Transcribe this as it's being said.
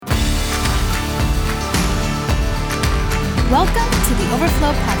Welcome to the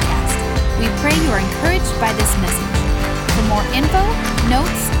Overflow Podcast. We pray you are encouraged by this message. For more info,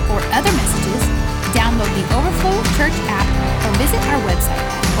 notes, or other messages, download the Overflow Church app or visit our website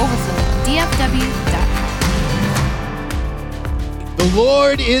at overflowdfw.com. The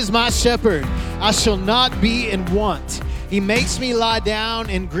Lord is my shepherd. I shall not be in want. He makes me lie down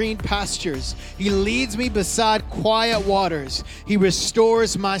in green pastures. He leads me beside quiet waters. He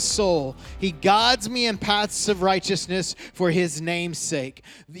restores my soul. He guides me in paths of righteousness for his name's sake.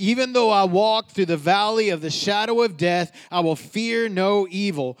 Even though I walk through the valley of the shadow of death, I will fear no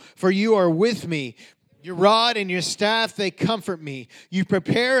evil, for you are with me. Your rod and your staff, they comfort me. You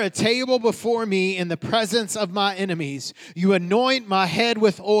prepare a table before me in the presence of my enemies. You anoint my head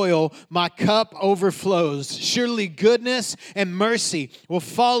with oil. My cup overflows. Surely goodness and mercy will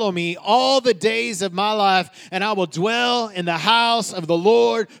follow me all the days of my life, and I will dwell in the house of the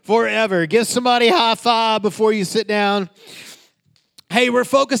Lord forever. Give somebody a high five before you sit down. Hey, we're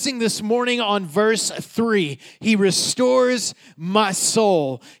focusing this morning on verse 3. He restores my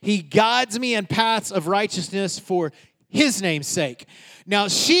soul. He guides me in paths of righteousness for his name's sake. Now,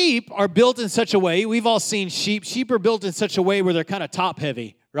 sheep are built in such a way, we've all seen sheep. Sheep are built in such a way where they're kind of top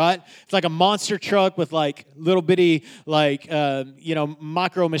heavy, right? It's like a monster truck with like little bitty,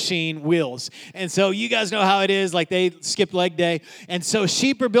 micro machine wheels. And so you guys know how it is, like they skip leg day. And so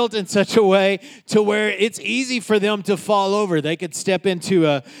sheep are built in such a way to where it's easy for them to fall over. They could step into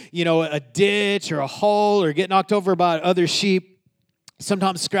a ditch or a hole or get knocked over by other sheep,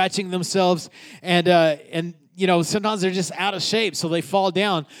 sometimes scratching themselves and sometimes they're just out of shape, so they fall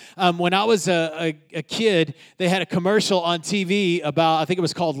down. When I was a kid, they had a commercial on TV about, I think it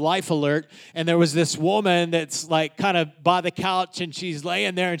was called Life Alert, and there was this woman that's like kind of by the couch, and she's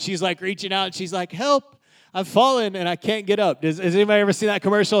laying there, and she's like reaching out, and she's like, help, I've fallen, and I can't get up. Has anybody ever seen that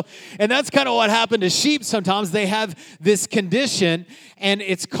commercial? And that's kind of what happened to sheep sometimes. They have this condition, and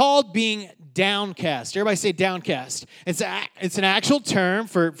it's called being downcast. Everybody say downcast. It's an actual term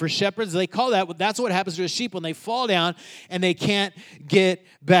for shepherds. They call that. That's what happens to a sheep when they fall down and they can't get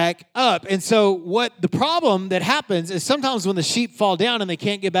back up. And so what the problem that happens is sometimes when the sheep fall down and they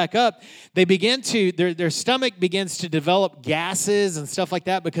can't get back up, they begin to, their stomach begins to develop gases and stuff like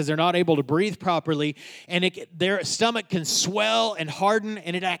that because they're not able to breathe properly. And their stomach can swell and harden,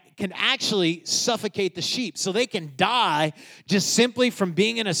 and it can actually suffocate the sheep. So they can die just simply from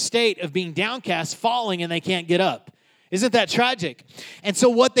being in a state of being downcast, falling, and they can't get up. Isn't that tragic? And so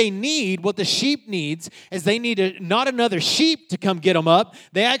what the sheep needs, is they need not another sheep to come get them up.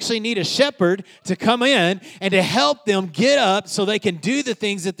 They actually need a shepherd to come in and to help them get up so they can do the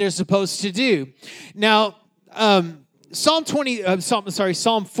things that they're supposed to do. Now, Psalm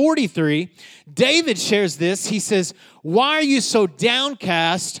 43, David shares this. He says, "Why are you so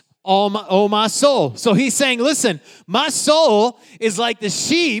downcast, oh my soul?" So he's saying, listen, my soul is like the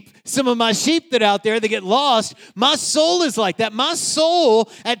sheep, some of my sheep that out there that get lost. My soul is like that. My soul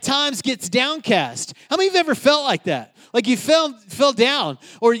at times gets downcast. How many of you have ever felt like that? Like you fell down,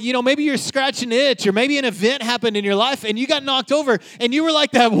 or maybe you're scratching an itch, or maybe an event happened in your life and you got knocked over and you were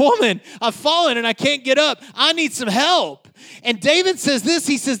like that woman, I've fallen and I can't get up. I need some help. And David says this,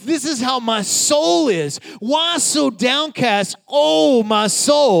 he says, this is how my soul is. Why so downcast, oh my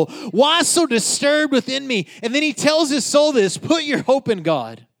soul? Why so disturbed within me? And then he tells his soul this, put your hope in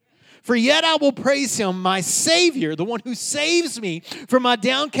God. For yet I will praise him, my Savior, the one who saves me from my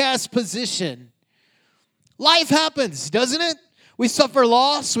downcast position. Life happens, doesn't it? We suffer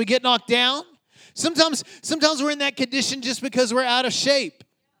loss, we get knocked down. Sometimes we're in that condition just because we're out of shape.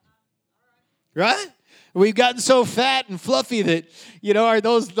 Right? We've gotten so fat and fluffy that,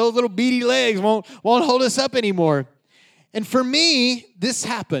 those little beady legs won't hold us up anymore. And for me, this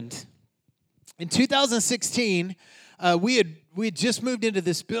happened. In 2016, we had just moved into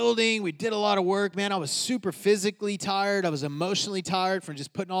this building. We did a lot of work. Man, I was super physically tired. I was emotionally tired from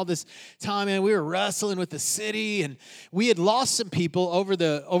just putting all this time in. We were wrestling with the city, and we had lost some people over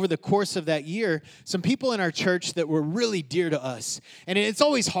the course of that year, some people in our church that were really dear to us. And it's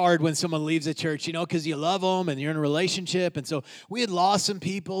always hard when someone leaves a church, because you love them and you're in a relationship. And so we had lost some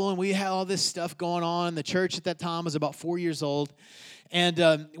people, and we had all this stuff going on. The church at that time was about 4 years old.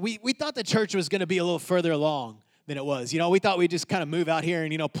 And we thought the church was going to be a little further along than it was. We thought we'd just kind of move out here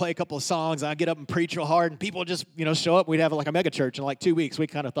and, play a couple of songs. I'd get up and preach real hard, and people just, show up. We'd have like a mega church in like 2 weeks. We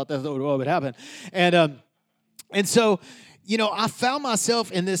kind of thought that's what would happen. And so, I found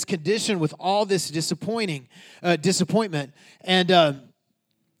myself in this condition with all this disappointment. And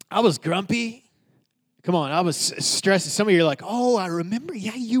I was grumpy Come on, I was stressed. Some of you are like, oh, I remember.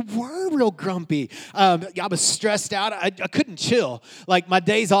 Yeah, you were real grumpy. I was stressed out. I couldn't chill. Like my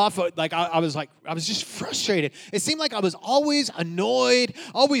days off, I was just frustrated. It seemed like I was always annoyed,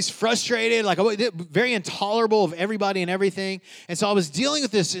 always frustrated, like very intolerable of everybody and everything. And so I was dealing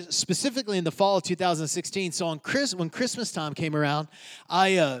with this specifically in the fall of 2016. So when Christmas time came around,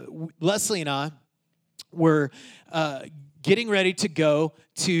 Leslie and I were getting ready to go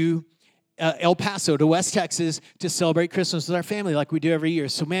to El Paso to West Texas to celebrate Christmas with our family like we do every year.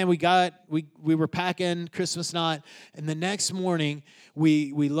 So, man, we were packing Christmas night, and the next morning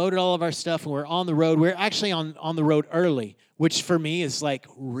we loaded all of our stuff, and we're on the road. We're actually on the road early, which for me is like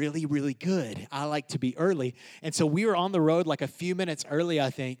really, really good. I like to be early. And so we were on the road like a few minutes early, I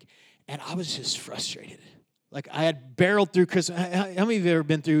think, and I was just frustrated. Like I had barreled through Christmas. How many of you have ever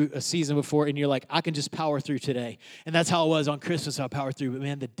been through a season before and you're like, I can just power through today? And that's how it was on Christmas, I powered through. But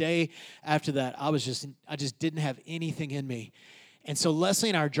man, the day after that, I just didn't have anything in me. And so Leslie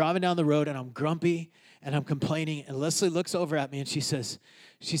and I are driving down the road and I'm grumpy and I'm complaining. And Leslie looks over at me and she said,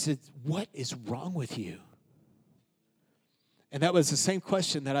 what is wrong with you? And that was the same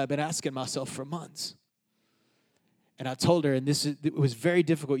question that I've been asking myself for months. And I told her, and it was very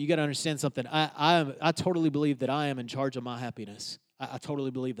difficult. You got to understand something. I totally believe that I am in charge of my happiness. I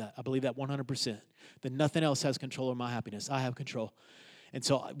totally believe that. I believe that 100%. That nothing else has control of my happiness. I have control. And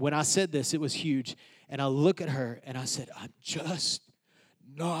so when I said this, it was huge. And I look at her and I said, I'm just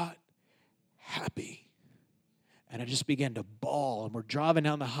not happy. And I just began to bawl. And we're driving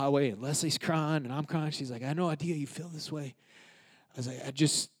down the highway and Leslie's crying and I'm crying. She's like, I had no idea you feel this way. I was like,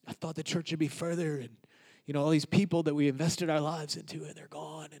 I thought the church would be further, and all these people that we invested our lives into, and they're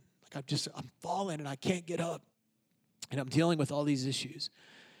gone. And I'm falling, and I can't get up. And I'm dealing with all these issues.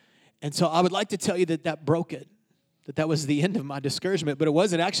 And so I would like to tell you that broke it, that was the end of my discouragement. But it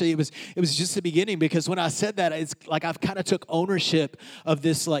wasn't actually. It was just the beginning, because when I said that, it's like I've kind of took ownership of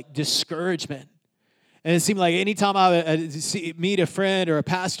this like discouragement. And it seemed like anytime I meet a friend or a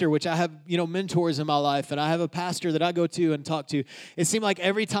pastor, which I have, mentors in my life, and I have a pastor that I go to and talk to, it seemed like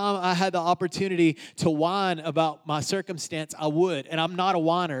every time I had the opportunity to whine about my circumstance, I would. And I'm not a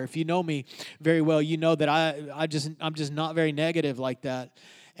whiner. If you know me very well, you know that I'm just not very negative like that.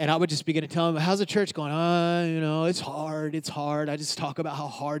 And I would just begin to tell him, how's the church going? It's hard. I just talk about how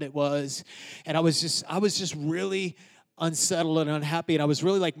hard it was. And I was just really unsettled and unhappy. And I was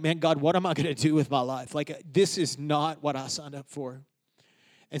really like, man, God, what am I going to do with my life? Like, this is not what I signed up for.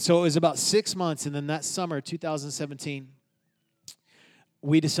 And so it was about 6 months. And then that summer, 2017,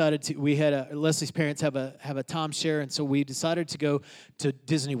 we decided Leslie's parents have a timeshare. And so we decided to go to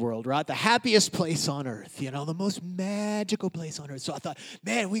Disney World, right? The happiest place on earth, the most magical place on earth. So I thought,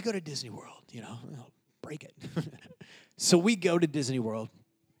 man, we go to Disney World, break it. So we go to Disney World.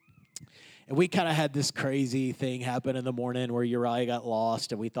 And we kind of had this crazy thing happen in the morning where Uriah got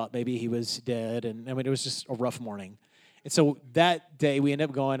lost, and we thought maybe he was dead. And it was just a rough morning. And so that day we ended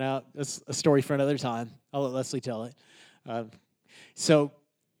up going out. That's a story for another time. I'll let Leslie tell it. So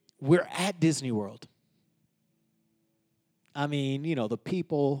we're at Disney World. I mean, the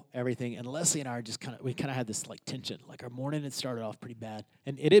people, everything. And Leslie and I are we kind of had this like tension. Like our morning had started off pretty bad.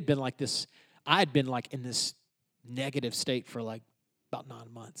 And it had been like this. I had been like in this negative state for like about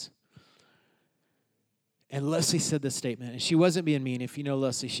 9 months. And Leslie said this statement, and she wasn't being mean. If you know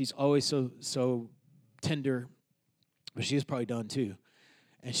Leslie, she's always so tender, but she was probably done too.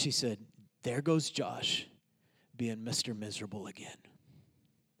 And she said, there goes Josh being Mr. Miserable again.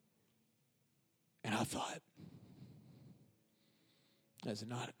 And I thought, that's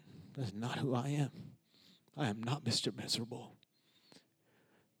not who I am. I am not Mr. Miserable.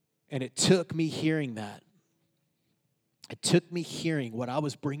 And it took me hearing that. It took me hearing what I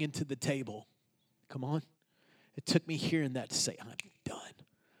was bringing to the table. Come on. It took me hearing that to say, I'm done.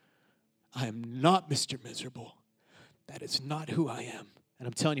 I am not Mr. Miserable. That is not who I am. And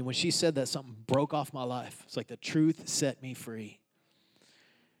I'm telling you, when she said that, something broke off my life. It's like the truth set me free.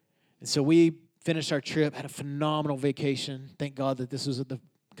 And so we finished our trip, had a phenomenal vacation. Thank God that this was the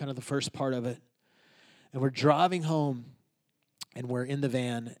first part of it. And we're driving home. And we're in the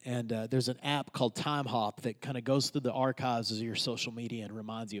van, and there's an app called Time Hop that kind of goes through the archives of your social media and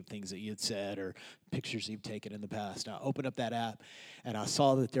reminds you of things that you had said or pictures you've taken in the past. And I opened up that app, and I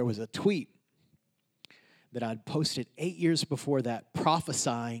saw that there was a tweet that I'd posted 8 years before that,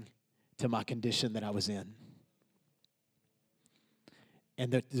 prophesying to my condition that I was in.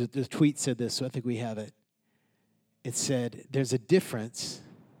 And the tweet said this, so I think we have it. It said, there's a difference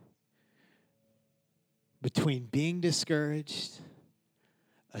between being discouraged,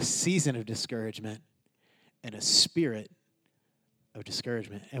 a season of discouragement, and a spirit of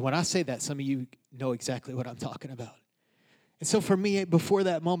discouragement. And when I say that, some of you know exactly what I'm talking about. And so for me, before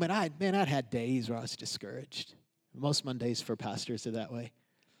that moment, I'd had days where I was discouraged. Most Mondays for pastors are that way.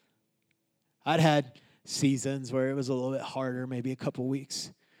 I'd had seasons where it was a little bit harder, maybe a couple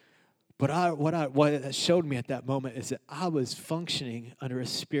weeks. But what it showed me at that moment is that I was functioning under a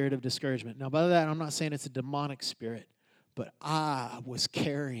spirit of discouragement. Now, by that, I'm not saying it's a demonic spirit, but I was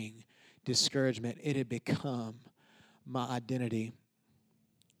carrying discouragement. It had become my identity.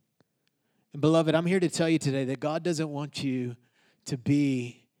 And beloved, I'm here to tell you today that God doesn't want you to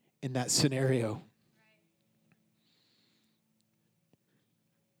be in that scenario.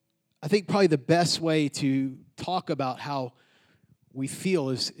 I think probably the best way to talk about how we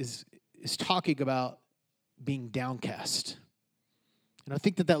feel is talking about being downcast. And I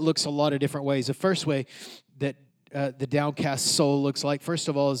think that looks a lot of different ways. The first way that the downcast soul looks like, first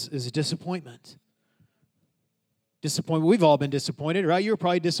of all, is disappointment. Disappointment. We've all been disappointed, right? You were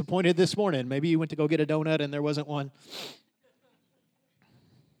probably disappointed this morning. Maybe you went to go get a donut and there wasn't one.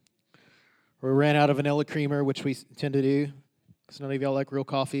 Or we ran out of vanilla creamer, which we tend to do, because none of y'all like real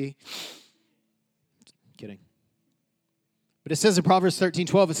coffee. Kidding. But it says in Proverbs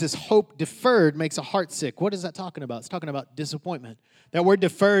 13:12, it says, hope deferred makes a heart sick. What is that talking about? It's talking about disappointment. That word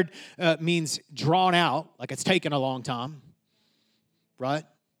deferred means drawn out, like it's taken a long time, right?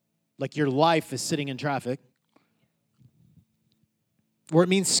 Like your life is sitting in traffic. Or it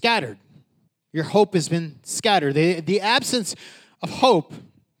means scattered. Your hope has been scattered. The absence of hope,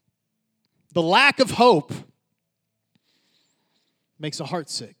 the lack of hope, makes a heart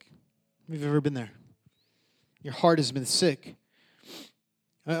sick. Have you ever been there? Your heart has been sick.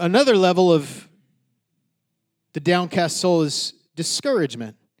 Another level of the downcast soul is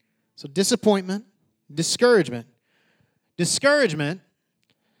discouragement. So disappointment, discouragement. Discouragement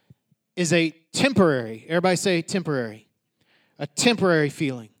is a temporary, everybody say temporary, a temporary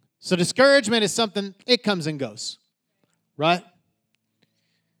feeling. So discouragement is something, it comes and goes, right?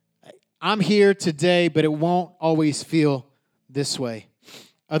 I'm here today, but it won't always feel this way.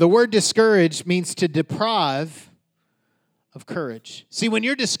 The word discouraged means to deprive of courage. See, when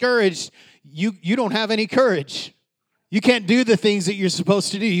you're discouraged, you don't have any courage. You can't do the things that you're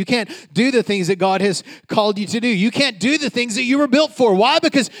supposed to do. You can't do the things that God has called you to do. You can't do the things that you were built for. Why?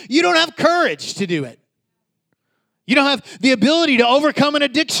 Because you don't have courage to do it. You don't have the ability to overcome an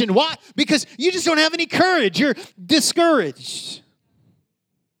addiction. Why? Because you just don't have any courage. You're discouraged.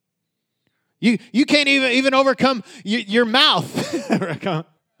 You can't even overcome your mouth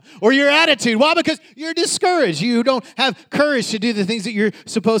or your attitude. Why? Because you're discouraged. You don't have courage to do the things that you're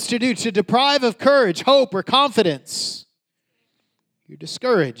supposed to do. To deprive of courage, hope, or confidence, you're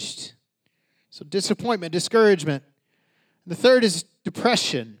discouraged. So disappointment, discouragement. And the third is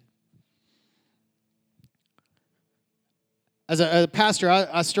depression. As a pastor,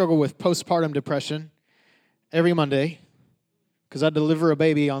 I struggle with postpartum depression every Monday because I deliver a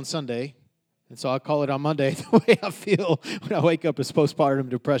baby on Sunday. And so I call it on Monday. The way I feel when I wake up is postpartum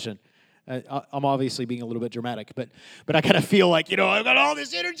depression. I'm obviously being a little bit dramatic, but I kind of feel like, I've got all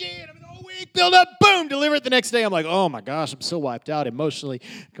this energy and I'm the whole week build up, boom, deliver it the next day. I'm like, oh my gosh, I'm so wiped out emotionally.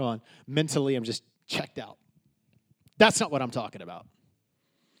 Come on, mentally, I'm just checked out. That's not what I'm talking about.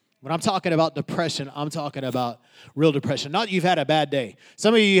 When I'm talking about depression, I'm talking about real depression. Not you've had a bad day.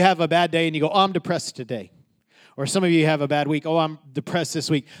 Some of you have a bad day and you go, oh, I'm depressed today. Or some of you have a bad week. Oh, I'm depressed this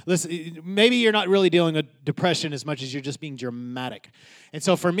week. Listen, maybe you're not really dealing with depression as much as you're just being dramatic. And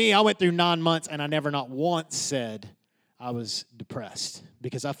so for me, I went through 9 months and I never not once said I was depressed.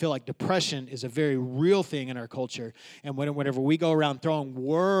 Because I feel like depression is a very real thing in our culture. And whenever we go around throwing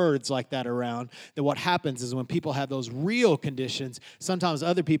words like that around, then what happens is when people have those real conditions, sometimes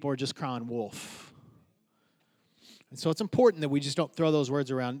other people are just crying wolf. And so it's important that we just don't throw those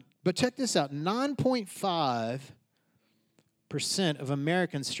words around. But check this out, 9.5% of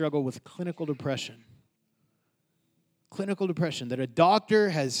Americans struggle with clinical depression. Clinical depression, that a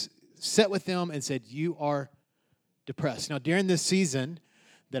doctor has sat with them and said, you are depressed. Now, during this season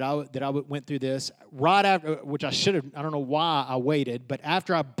that I went through this, right after, which I should have, I don't know why I waited, but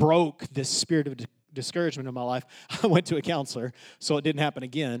after I broke this spirit of discouragement in my life, I went to a counselor, so it didn't happen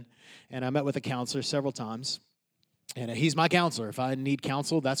again. And I met with a counselor several times. And he's my counselor. If I need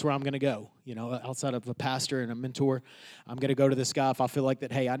counsel, that's where I'm going to go. Outside of a pastor and a mentor, I'm going to go to this guy if I feel like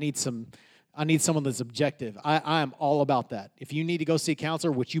that, hey, I need someone that's objective. I am all about that. If you need to go see a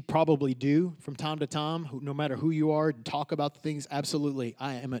counselor, which you probably do from time to time, no matter who you are, talk about the things, absolutely.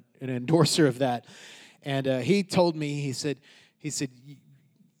 I am an endorser of that. And he told me, he said,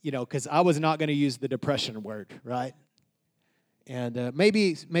 because I was not going to use the depression word, right? And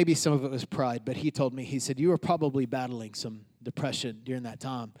maybe some of it was pride, but he told me, he said, you are probably battling some depression during that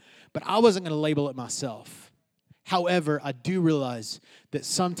time. But I wasn't going to label it myself. However, I do realize that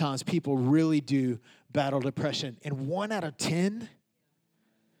sometimes people really do battle depression. And 1 out of 10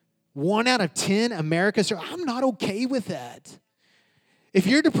 Americans, I'm not okay with that. If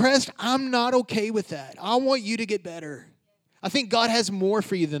you're depressed, I'm not okay with that. I want you to get better. I think God has more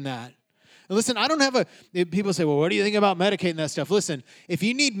for you than that. And listen, I don't have people say, well, what do you think about medicating that stuff? Listen, if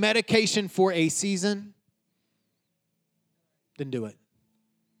you need medication for a season, then do it.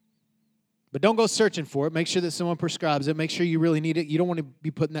 But don't go searching for it. Make sure that someone prescribes it. Make sure you really need it. You don't want to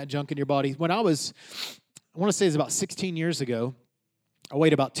be putting that junk in your body. When I want to say it's about 16 years ago, I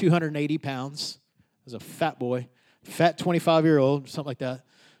weighed about 280 pounds. I was a fat boy, fat 25-year-old, something like that,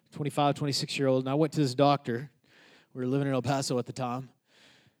 25, 26-year-old. And I went to this doctor. We were living in El Paso at the time.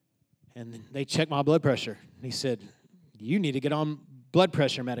 And they checked my blood pressure. And he said, you need to get on blood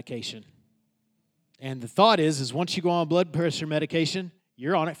pressure medication. And the thought is once you go on blood pressure medication,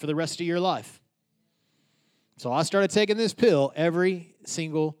 you're on it for the rest of your life. So I started taking this pill every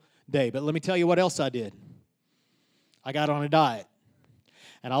single day. But let me tell you what else I did. I got on a diet.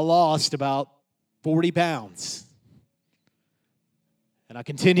 And I lost about 40 pounds. And I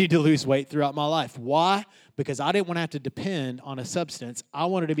continued to lose weight throughout my life. Why? Because I didn't want to have to depend on a substance. I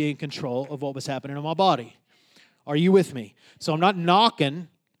wanted to be in control of what was happening in my body. Are you with me? So I'm not knocking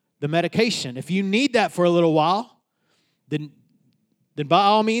the medication. If you need that for a little while, then by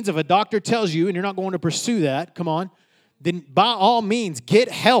all means, if a doctor tells you and you're not going to pursue that, come on, then by all means, get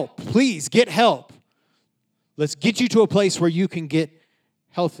help. Please, get help. Let's get you to a place where you can get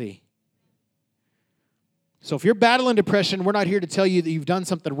healthy. So if you're battling depression, we're not here to tell you that you've done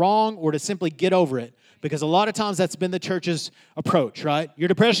something wrong or to simply get over it. Because a lot of times that's been the church's approach, right? You're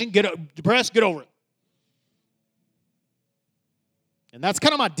depressed, get over it. And that's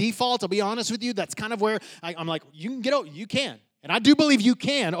kind of my default, I'll be honest with you. That's kind of where I'm like, you can get over it. You can. And I do believe you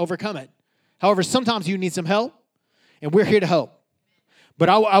can overcome it. However, sometimes you need some help, and we're here to help. But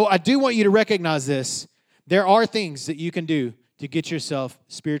I do want you to recognize this. There are things that you can do to get yourself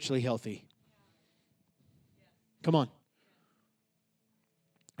spiritually healthy. Come on.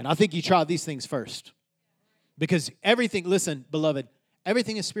 And I think you try these things first. Because everything, listen, beloved,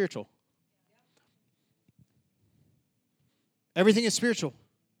 everything is spiritual. Everything is spiritual.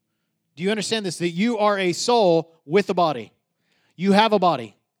 Do you understand this? That you are a soul with a body. You have a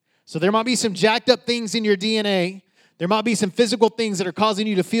body. So there might be some jacked up things in your DNA. There might be some physical things that are causing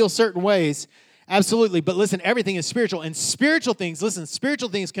you to feel certain ways. Absolutely. But listen, everything is spiritual. And spiritual things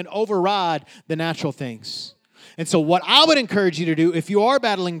can override the natural things. And so what I would encourage you to do, if you are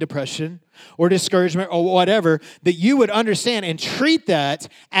battling depression or discouragement or whatever, that you would understand and treat that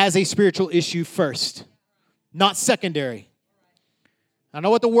as a spiritual issue first, not secondary. I know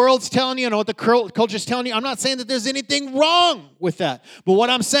what the world's telling you. I know what the culture's telling you. I'm not saying that there's anything wrong with that. But what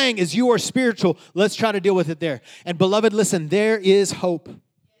I'm saying is you are spiritual. Let's try to deal with it there. And beloved, listen, there is hope.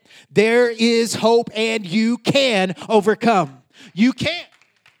 There is hope, and you can overcome. You can.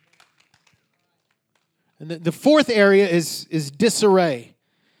 And the fourth area is disarray.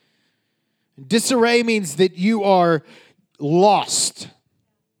 Disarray means that you are lost,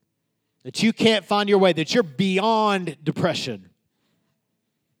 that you can't find your way, that you're beyond depression.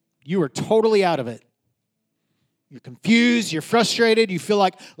 You are totally out of it. You're confused, you're frustrated, you feel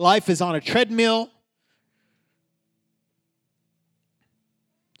like life is on a treadmill.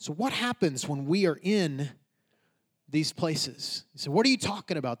 So what happens when we are in these places? So what are you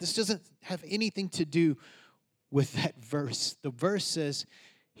talking about? This doesn't have anything to do with that verse. The verse says,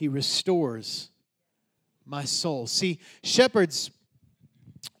 He restores my soul. See, shepherds,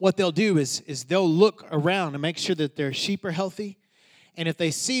 what they'll do is they'll look around and make sure that their sheep are healthy. And if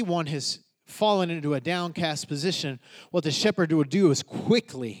they see one has fallen into a downcast position, what the shepherd will do is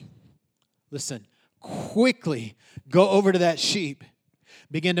quickly go over to that sheep,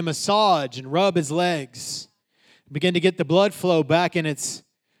 begin to massage and rub his legs, begin to get the blood flow back in its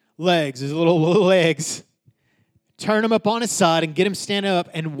legs, his little legs, turn him up on his side and get him standing up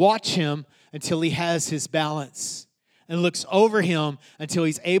and watch him until he has his balance and looks over him until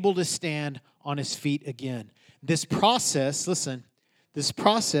he's able to stand on his feet again. This process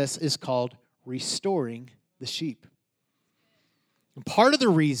is called restoring the sheep. And part of the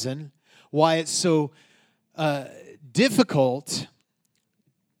reason why it's so difficult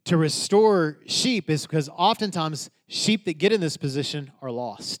to restore sheep is because oftentimes sheep that get in this position are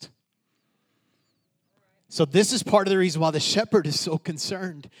lost. So this is part of the reason why the shepherd is so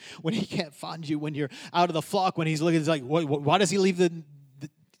concerned when he can't find you, when you're out of the flock, when he's looking, he's like, why does he leave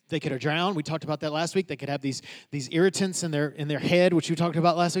the They could drown. We talked about that last week. They could have these irritants in their head, which we talked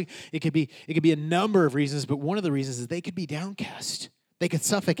about last week. It could be a number of reasons, but one of the reasons is they could be downcast. They could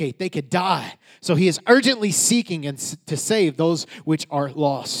suffocate. They could die. So he is urgently seeking to save those which are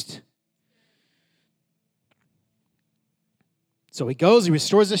lost. So he goes, he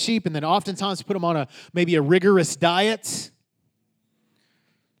restores the sheep, and then oftentimes put them on maybe a rigorous diet.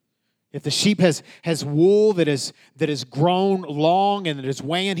 If the sheep has wool that is grown long and that is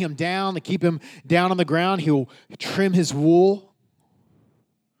weighing him down, to keep him down on the ground, he'll trim his wool.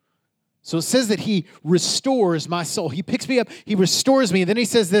 So it says that he restores my soul. He picks me up, he restores me. And then he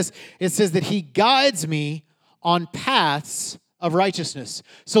says this, it says that he guides me on paths of righteousness.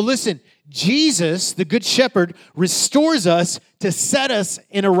 So listen, Jesus, the Good Shepherd, restores us to set us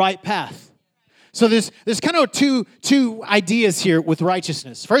in a right path. So there's kind of two ideas here with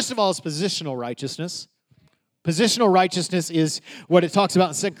righteousness. First of all, it's positional righteousness. Positional righteousness is what it talks about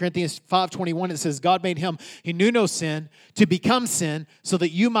in 2 Corinthians 5:21. It says, God made him, he knew no sin, to become sin, so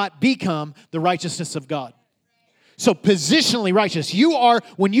that you might become the righteousness of God. So positionally righteous. You are,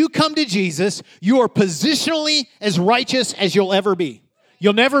 when you come to Jesus, you are positionally as righteous as you'll ever be.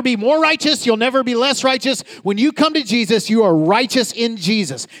 You'll never be more righteous. You'll never be less righteous. When you come to Jesus, you are righteous in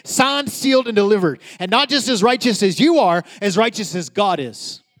Jesus. Signed, sealed, and delivered. And not just as righteous as you are, as righteous as God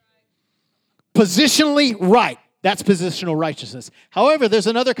is. Positionally right. That's positional righteousness. However, there's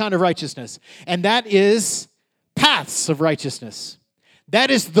another kind of righteousness, and that is paths of righteousness. That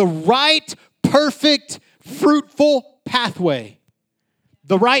is the right, perfect, fruitful pathway.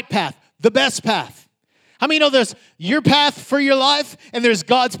 The right path, the best path. How many know there's your path for your life and there's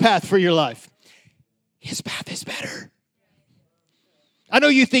God's path for your life? His path is better. I know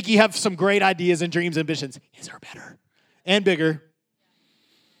you think you have some great ideas and dreams and ambitions. His are better and bigger.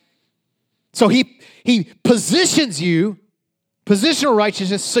 So he positions you, positional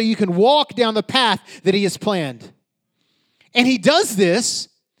righteousness, so you can walk down the path that he has planned. And he does this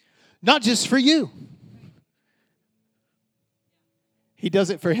not just for you. He does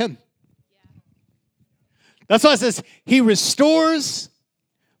it for him. That's why it says, he restores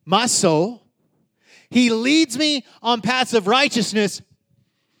my soul. He leads me on paths of righteousness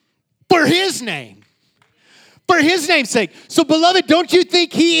for his name. For his name's sake. So, beloved, don't you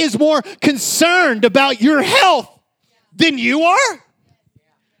think he is more concerned about your health than you are?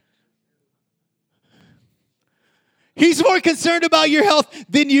 He's more concerned about your health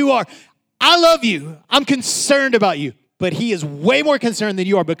than you are. I love you. I'm concerned about you. But he is way more concerned than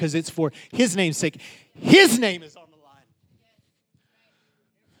you are because it's for his name's sake. His name is on the line.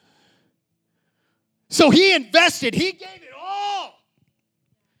 So he invested. He gave it all.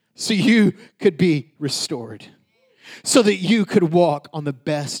 So you could be restored. So that you could walk on the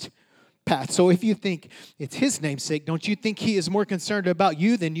best path. So if you think it's his name's sake, don't you think he is more concerned about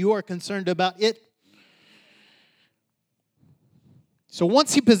you than you are concerned about it? So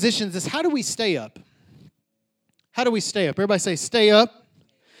once he positions us, how do we stay up? How do we stay up? Everybody say, stay up.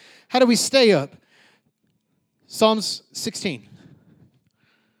 How do we stay up? Psalms 16.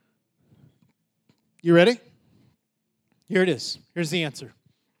 You ready? Here it is. Here's the answer.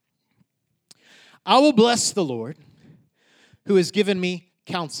 I will bless the Lord who has given me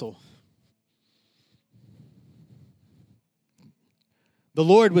counsel. The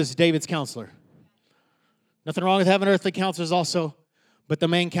Lord was David's counselor. Nothing wrong with having earthly counselors also, but the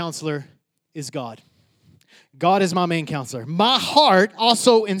main counselor is God. God is my main counselor. My heart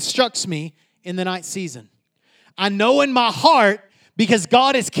also instructs me in the night season. I know in my heart, because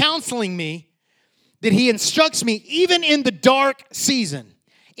God is counseling me, that he instructs me even in the dark season,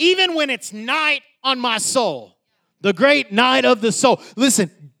 even when it's night on my soul, the great night of the soul. Listen,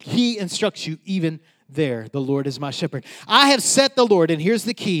 he instructs you even there. The Lord is my shepherd. I have set the Lord, and here's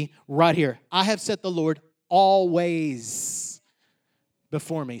the key right here. I have set the Lord always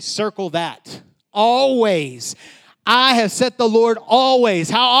before me. Circle that. Always. I have set the Lord always.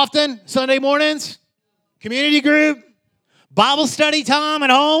 How often? Sunday mornings? Community group? Bible study time at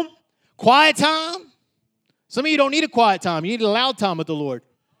home? Quiet time? Some of you don't need a quiet time. You need a loud time with the Lord.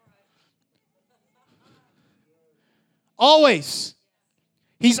 Always.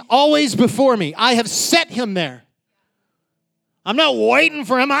 He's always before me. I have set him there. I'm not waiting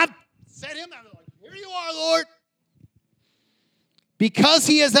for him. I've set him there. Like, here you are, Lord. Because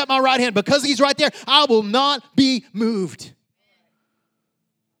he is at my right hand, because he's right there, I will not be moved.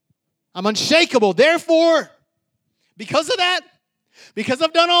 I'm unshakable. Therefore, because of that, because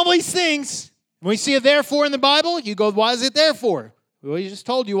I've done all these things, when we see a therefore in the Bible, you go, why is it therefore? Well, he just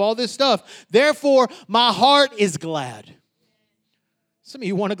told you all this stuff. Therefore, my heart is glad. Some of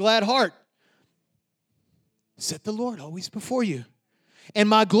you want a glad heart. Set the Lord always before you. and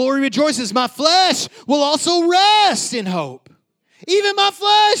my glory rejoices. My flesh will also rest in hope. Even my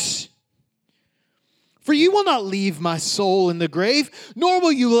flesh. For you will not leave my soul in the grave, nor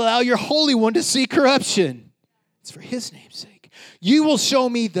will you allow your Holy One to see corruption. It's for his name's sake. You will show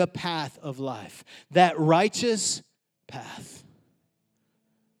me the path of life, that righteous path.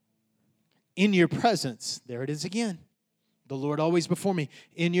 In your presence, there it is again. The Lord always before me.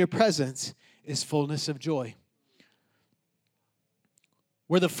 In your presence is fullness of joy.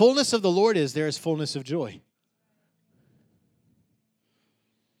 Where the fullness of the Lord is, there is fullness of joy.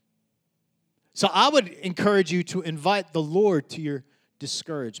 So I would encourage you to invite the Lord to your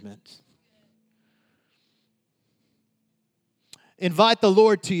discouragement. Invite the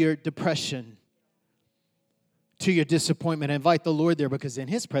Lord to your depression, to your disappointment. Invite the Lord there, because in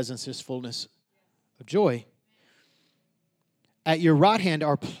his presence there's fullness of joy. At your right hand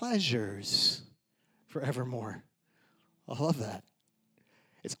are pleasures forevermore. I love that.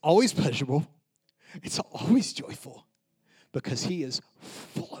 It's always pleasurable. It's always joyful, because he is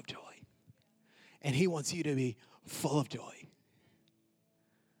full of joy. And he wants you to be full of joy.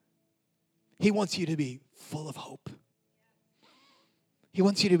 He wants you to be full of hope. He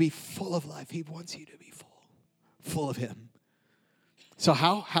wants you to be full of life. He wants you to be full of him. So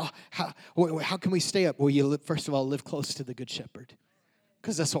how can we stay up? Well, first of all, live close to the Good Shepherd,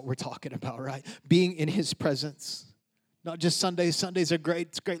 because that's what we're talking about, right? Being in his presence. Not just Sundays. Sundays are great.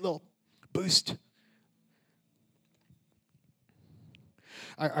 It's a great little boost.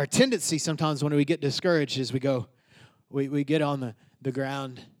 Our tendency sometimes when we get discouraged is we get on the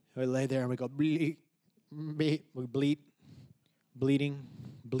ground, we lay there and we go bleat, we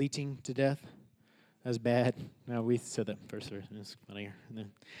bleating to death. That's bad. No, we said that first verse. It's funnier. And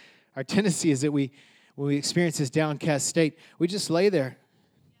then our tendency is that when we experience this downcast state, we just lay there.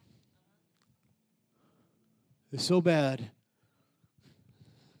 It's so bad.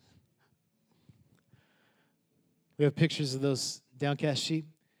 We have pictures of those downcast sheep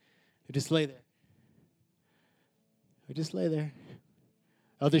who just lay there. We just lay there.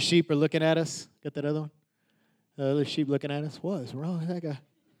 Other sheep are looking at us. Got that other one? The other sheep looking at us. What's wrong with that guy?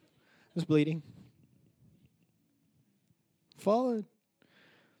 Was bleeding. Followed.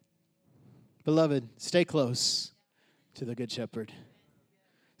 Beloved, stay close to the Good Shepherd.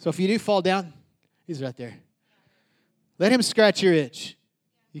 So if you do fall down, he's right there. Let him scratch your itch.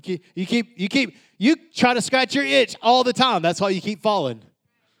 You try to scratch your itch all the time. That's why you keep falling.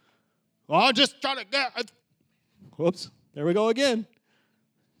 Well, I'm just trying to get. Whoops. There we go again.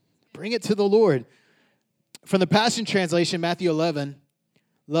 Bring it to the Lord. From the Passion Translation, Matthew 11.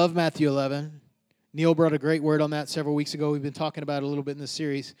 Love Matthew 11. Neil brought a great word on that several weeks ago. We've been talking about it a little bit in this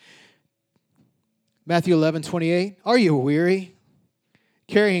series. Matthew 11:28. Are you weary,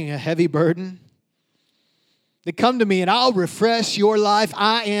 carrying a heavy burden? Then come to me and I'll refresh your life.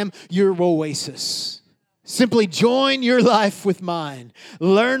 I am your oasis. Simply join your life with mine.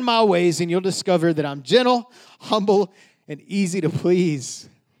 Learn my ways and you'll discover that I'm gentle, humble, and easy to please.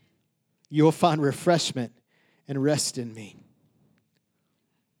 You'll find refreshment and rest in me.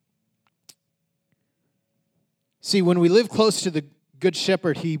 See, when we live close to the Good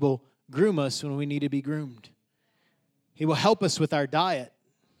Shepherd, he will groom us when we need to be groomed. He will help us with our diet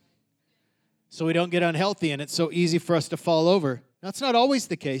so we don't get unhealthy and it's so easy for us to fall over. That's not always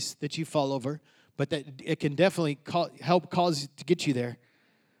the case that you fall over, but that it can definitely help cause to get you there.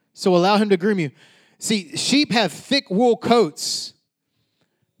 So allow him to groom you. See, sheep have thick wool coats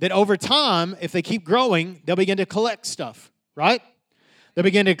that over time, if they keep growing, they'll begin to collect stuff, right? They'll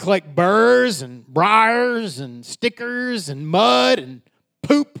begin to collect burrs and briars and stickers and mud and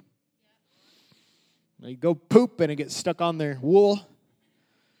poop. They go poop and it gets stuck on their wool.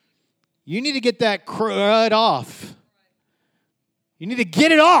 You need to get that crud off. You need to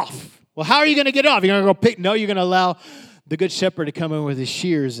get it off. Well, how are you going to get it off? You're going to go pick? No, you're going to allow the Good Shepherd to come in with his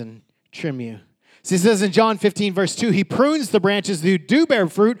shears and trim you. See, it says in John 15, verse 2, he prunes the branches that do bear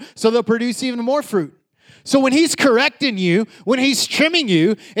fruit so they'll produce even more fruit. So when he's correcting you, when he's trimming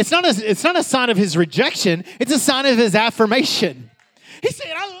you, it's not a sign of his rejection. It's a sign of his affirmation. He's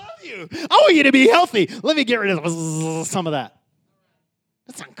saying, I love you. I want you to be healthy. Let me get rid of some of that.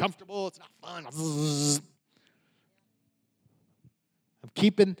 That's uncomfortable. It's not fun. I'm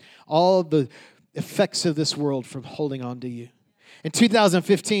keeping all the effects of this world from holding on to you. In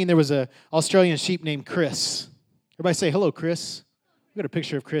 2015, there was an Australian sheep named Chris. Everybody say hello, Chris. We've got a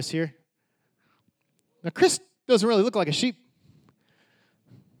picture of Chris here. Now, Chris doesn't really look like a sheep.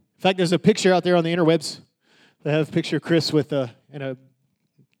 In fact, there's a picture out there on the interwebs. They have a picture of Chris with because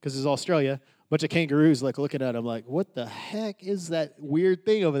it's Australia, a bunch of kangaroos like looking at him like, what the heck is that weird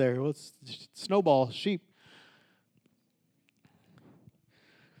thing over there? Well, it's snowball sheep.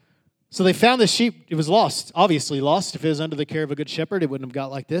 So they found the sheep. It was lost, obviously lost. If it was under the care of a good shepherd, it wouldn't have got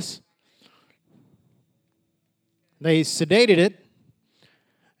like this. They sedated it,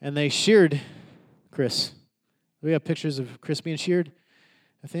 and they sheared Chris. We have pictures of Chris being sheared,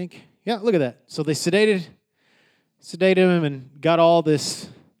 I think. Yeah, look at that. So they sedated him and got all this.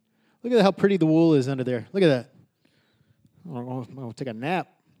 Look at how pretty the wool is under there. Look at that. I'm going to take a nap.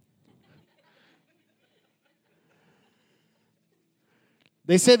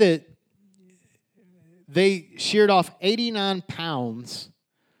 They said that they sheared off 89 pounds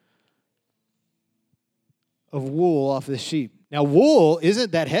of wool off the sheep. Now, wool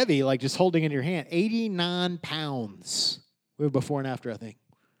isn't that heavy, like just holding in your hand. 89 pounds. We have before and after, I think.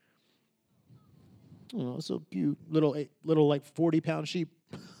 Oh, so cute. Little like 40-pound sheep.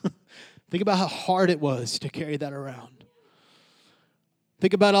 Think about how hard it was to carry that around.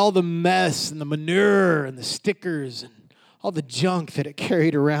 Think about all the mess and the manure and the stickers and all the junk that it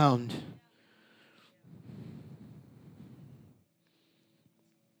carried around.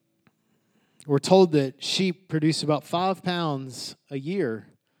 We're told that sheep produce about 5 pounds a year.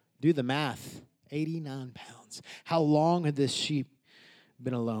 Do the math. 89 pounds. How long had this sheep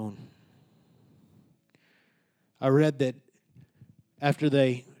been alone? I read that after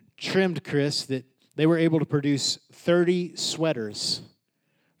they trimmed Chris, that they were able to produce 30 sweaters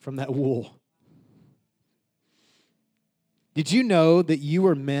from that wool. Did you know that you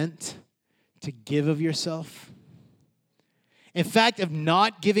were meant to give of yourself? In fact, if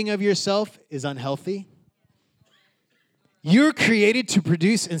not giving of yourself is unhealthy, you're created to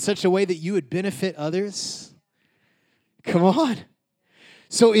produce in such a way that you would benefit others. Come on.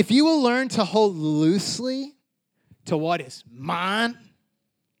 So if you will learn to hold loosely to what is mine,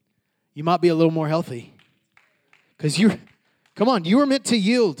 you might be a little more healthy. Because you were meant to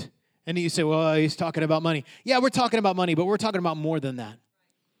yield. And you say, well, he's talking about money. Yeah, we're talking about money, but we're talking about more than that.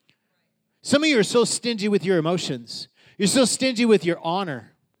 Some of you are so stingy with your emotions. You're so stingy with your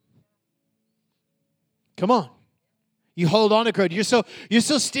honor. Come on. You hold on to courage. You're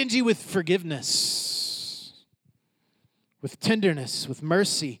so stingy with forgiveness, with tenderness, with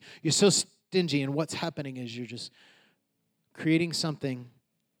mercy. You're so stingy, and what's happening is you're just creating something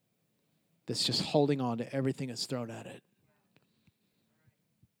that's just holding on to everything that's thrown at it.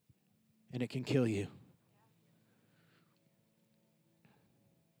 And it can kill you.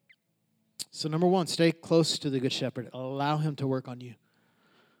 So number one, stay close to the Good Shepherd. Allow him to work on you.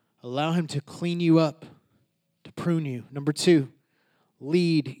 Allow him to clean you up, to prune you. Number two,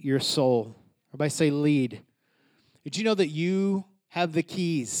 lead your soul. Everybody say lead. Did you know that you have the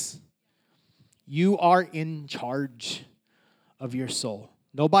keys? You are in charge of your soul.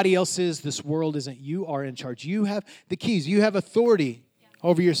 Nobody else is. This world isn't. You are in charge. You have the keys. You have authority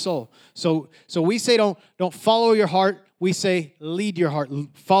over your soul. So we say don't follow your heart. We say lead your heart.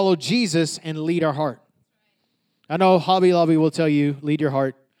 Follow Jesus and lead our heart. I know Hobby Lobby will tell you, lead your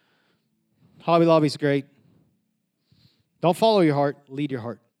heart. Hobby Lobby's great. Don't follow your heart, lead your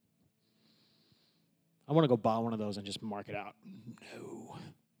heart. I want to go buy one of those and just mark it out. No.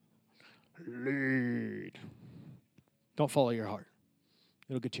 Lead. Don't follow your heart.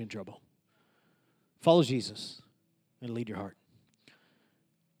 It'll get you in trouble. Follow Jesus and lead your heart.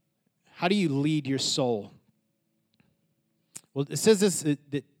 How do you lead your soul? Well, it says this,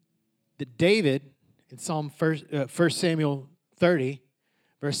 that David, in Psalm 1 Samuel 30,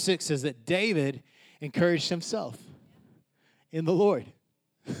 verse 6, says that David encouraged himself in the Lord.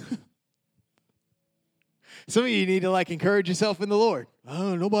 Some of you need to encourage yourself in the Lord.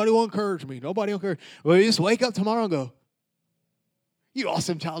 Oh, nobody will encourage me. Nobody will encourage. Well, you just wake up tomorrow and go, you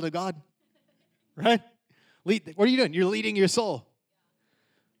awesome child of God. Right? What are you doing? You're leading your soul.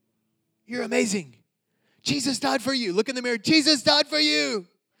 You're amazing. Jesus died for you. Look in the mirror. Jesus died for you.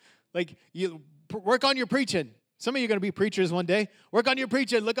 You work on your preaching. Some of you are going to be preachers one day. Work on your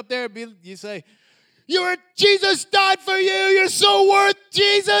preaching. Look up there. You say, Jesus died for you. You're so worth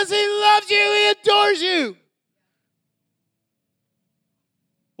Jesus. He loves you. He adores you.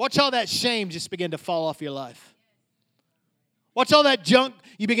 Watch all that shame just begin to fall off your life. Watch all that junk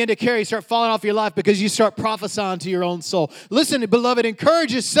you begin to carry start falling off your life because you start prophesying to your own soul. Listen, beloved,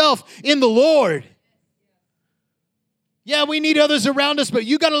 encourage yourself in the Lord. Yeah, we need others around us, but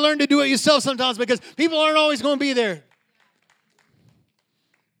you got to learn to do it yourself sometimes because people aren't always going to be there.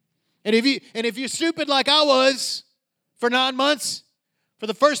 And if you're stupid like I was for 9 months, for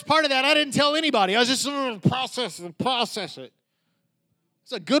the first part of that, I didn't tell anybody. I was just process it.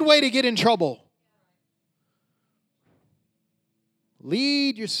 It's a good way to get in trouble.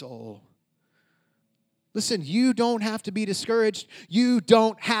 Lead your soul. Listen, you don't have to be discouraged. You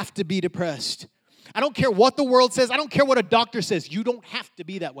don't have to be depressed. I don't care what the world says. I don't care what a doctor says. You don't have to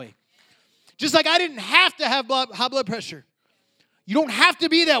be that way. Just like I didn't have to have high blood pressure. You don't have to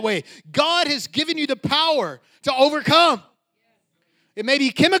be that way. God has given you the power to overcome. It may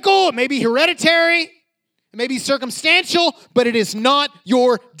be chemical, it may be hereditary, it may be circumstantial, but it is not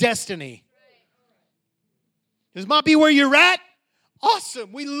your destiny. This might be where you're at.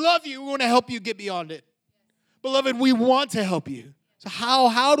 Awesome. We love you. We want to help you get beyond it. Beloved, we want to help you. So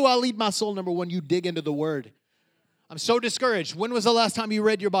how do I lead my soul? Number one, you dig into the Word. I'm so discouraged. When was the last time you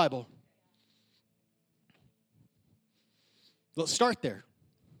read your Bible? Let's start there.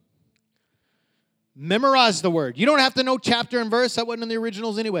 Memorize the Word. You don't have to know chapter and verse. That wasn't in the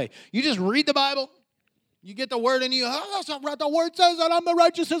originals anyway. You just read the Bible. You get the Word and you, that's not right. The Word says that I'm the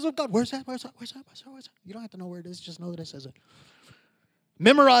righteousness of God. Where's that? Where's that? Where's that? Where's that? Where's that? You don't have to know where it is. Just know that it says it.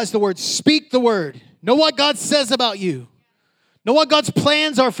 Memorize the Word. Speak the Word. Know what God says about you. Know what God's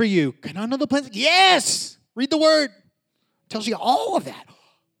plans are for you. Can I know the plans? Yes. Read the Word. It tells you all of that.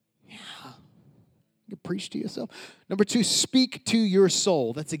 Yeah. You preach to yourself. Number two, speak to your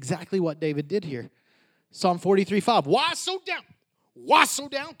soul. That's exactly what David did here. Psalm 43:5. Why so down? Why so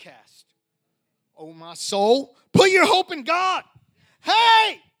downcast? Oh, my soul, put your hope in God.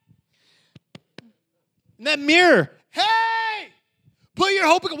 Hey! In that mirror. Hey! Put your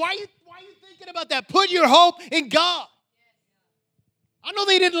hope in God. Why are you thinking about that? Put your hope in God. I know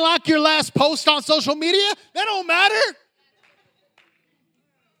they didn't like your last post on social media. That don't matter.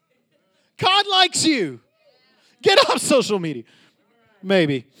 God likes you. Get off social media.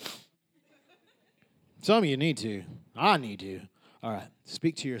 Maybe. Some of you need to. I need to. All right.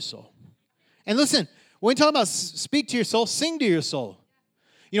 Speak to your soul. And listen, when we talk about speak to your soul, sing to your soul.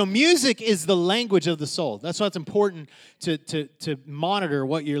 You know, music is the language of the soul. That's why it's important to monitor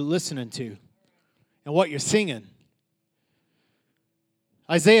what you're listening to and what you're singing.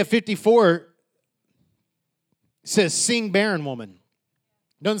 Isaiah 54 says, sing barren woman.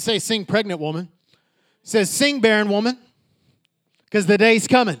 It doesn't say sing pregnant woman. It says sing barren woman because the day's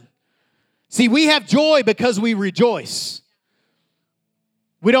coming. See, we have joy because we rejoice.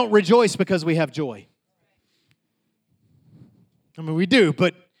 We don't rejoice because we have joy. I mean, we do,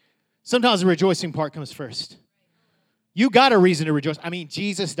 but sometimes the rejoicing part comes first. You got a reason to rejoice. I mean,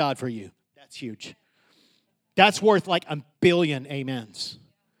 Jesus died for you. That's huge. That's worth like 1 billion amens.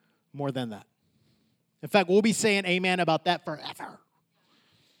 More than that. In fact, we'll be saying amen about that forever.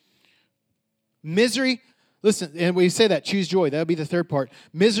 Misery, listen, and we say that, choose joy. That would be the third part.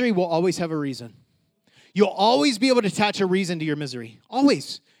 Misery will always have a reason. You'll always be able to attach a reason to your misery.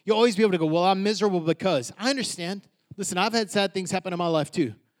 Always. You'll always be able to go, well, I'm miserable because. I understand. Listen, I've had sad things happen in my life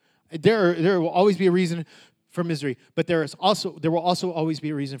too. There will always be a reason for misery, but there will also always be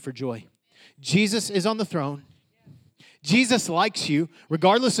a reason for joy. Jesus is on the throne. Jesus likes you,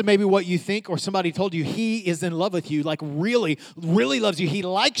 regardless of maybe what you think or somebody told you. He is in love with you, like really, really loves you. He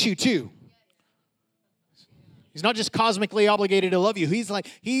likes you too. He's not just cosmically obligated to love you.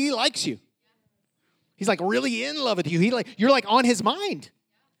 He likes you. He's like really in love with you. You're like on his mind.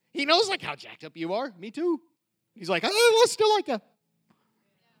 He knows like how jacked up you are. Me too. He's like, I still like that.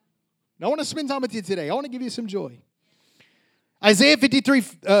 I want to spend time with you today. I want to give you some joy. Isaiah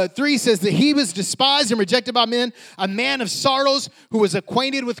 53:3 says that he was despised and rejected by men, a man of sorrows who was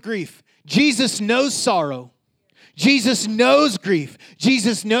acquainted with grief. Jesus knows sorrow. Jesus knows grief.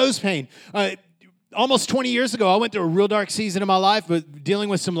 Jesus knows pain. Almost 20 years ago, I went through a real dark season in my life, but dealing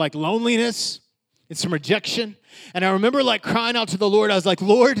with some like loneliness and some rejection. And I remember like crying out to the Lord. I was like,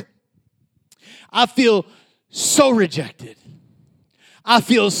 Lord, I feel so rejected. I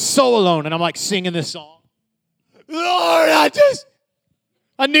feel so alone. And I'm like singing this song. Lord,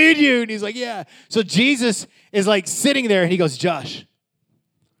 I need you. And he's like, yeah. So Jesus is like sitting there and he goes, Josh,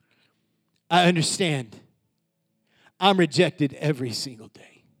 I understand. I'm rejected every single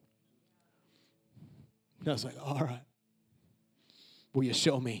day. And I was like, all right. Will you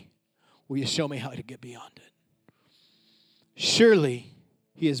show me? Will you show me how to get beyond it? Surely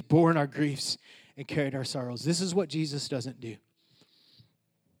he has borne our griefs and carried our sorrows. This is what Jesus doesn't do.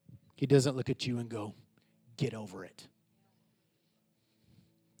 He doesn't look at you and go, get over it.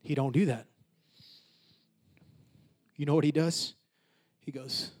 He don't do that. You know what he does? He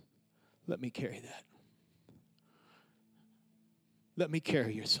goes, let me carry that. Let me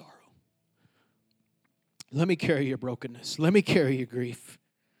carry your sorrow. Let me carry your brokenness. Let me carry your grief.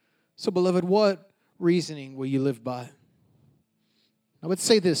 So, beloved, what reasoning will you live by? I would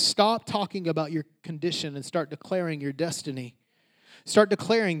say this. Stop talking about your condition and start declaring your destiny. Start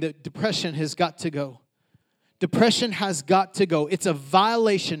declaring that depression has got to go. Depression has got to go. It's a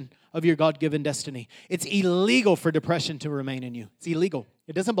violation of your God-given destiny. It's illegal for depression to remain in you. It's illegal.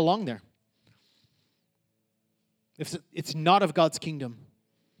 It doesn't belong there. It's not of God's kingdom.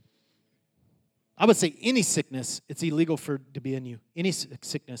 I would say any sickness, it's illegal to be in you. Any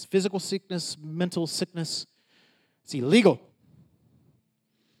sickness, physical sickness, mental sickness, it's illegal.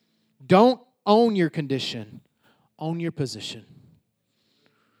 Don't own your condition. Own your position.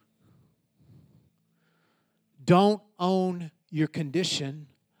 Don't own your condition.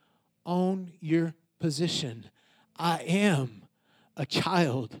 Own your position. I am a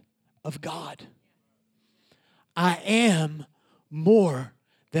child of God. I am more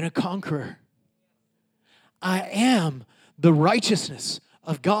than a conqueror. I am the righteousness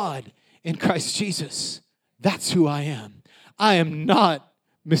of God in Christ Jesus. That's who I am. I am not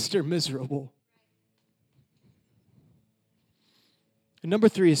Mr. Miserable. And number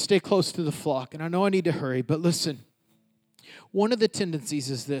 3 is stay close to the flock. And I know I need to hurry, but listen. One of the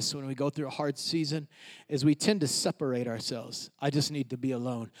tendencies is this when we go through a hard season is we tend to separate ourselves. I just need to be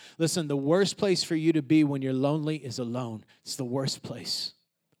alone. Listen, the worst place for you to be when you're lonely is alone. It's the worst place.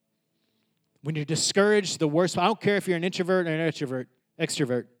 When you're discouraged, the worst. I don't care if you're an introvert or an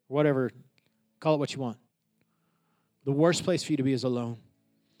extrovert, whatever. Call it what you want. The worst place for you to be is alone.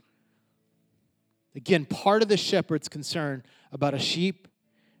 Again, part of the shepherd's concern about a sheep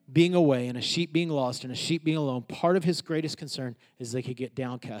being away and a sheep being lost and a sheep being alone, part of his greatest concern is they could get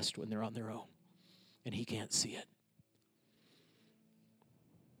downcast when they're on their own, and he can't see it.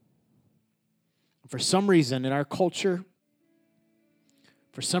 For some reason in our culture,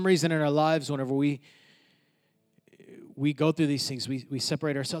 for some reason in our lives, whenever we go through these things, we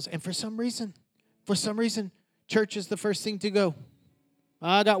separate ourselves. And for some reason, church is the first thing to go.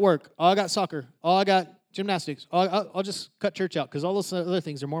 I got work. I got soccer. I got gymnastics. I'll just cut church out because all those other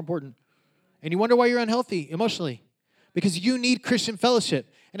things are more important. And you wonder why you're unhealthy emotionally. Because you need Christian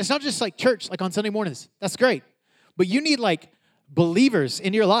fellowship. And it's not just like church, like on Sunday mornings. That's great. But you need like believers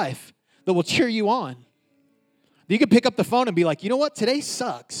in your life that will cheer you on. You can pick up the phone and be like, you know what? Today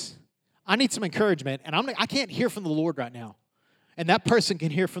sucks. I need some encouragement. And I can't hear from the Lord right now. And that person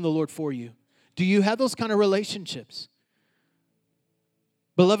can hear from the Lord for you. Do you have those kind of relationships?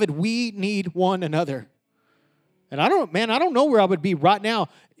 Beloved, we need one another. And I don't know where I would be right now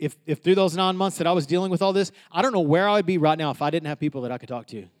if through those 9 months that I was dealing with all this, I don't know where I would be right now if I didn't have people that I could talk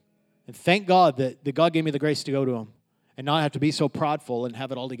to. And thank God that God gave me the grace to go to them and not have to be so prideful and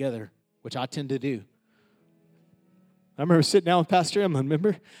have it all together, which I tend to do. I remember sitting down with Pastor Emma,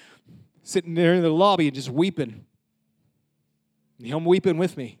 remember? Sitting there in the lobby and just weeping. And him weeping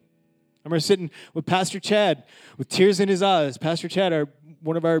with me. I remember sitting with Pastor Chad with tears in his eyes. Pastor Chad,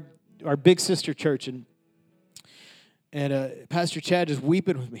 one of our big sister church, and Pastor Chad just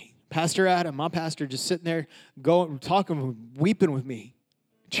weeping with me. Pastor Adam, my pastor, just sitting there, talking, weeping with me.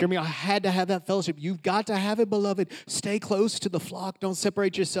 Cheer me. I had to have that fellowship. You've got to have it, beloved. Stay close to the flock. Don't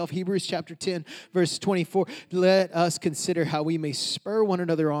separate yourself. Hebrews chapter 10, verse 24. Let us consider how we may spur one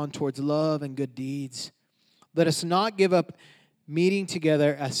another on towards love and good deeds. Let us not give up meeting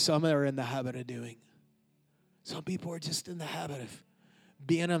together as some are in the habit of doing. Some people are just in the habit of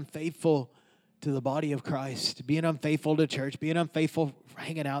being unfaithful to the body of Christ, being unfaithful to church, being unfaithful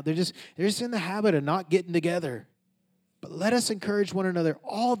hanging out. They're just in the habit of not getting together. But let us encourage one another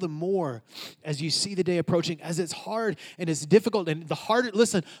all the more as you see the day approaching, as it's hard and it's difficult. And the harder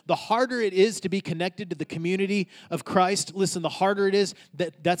it is to be connected to the community of Christ, the harder it is,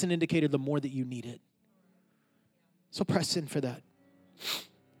 that's an indicator the more that you need it. So press in for that.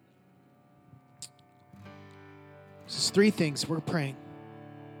 This is 3 things we're praying.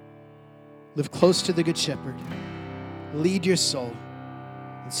 Live close to the Good Shepherd. Lead your soul.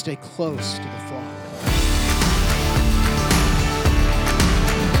 And stay close to the flock.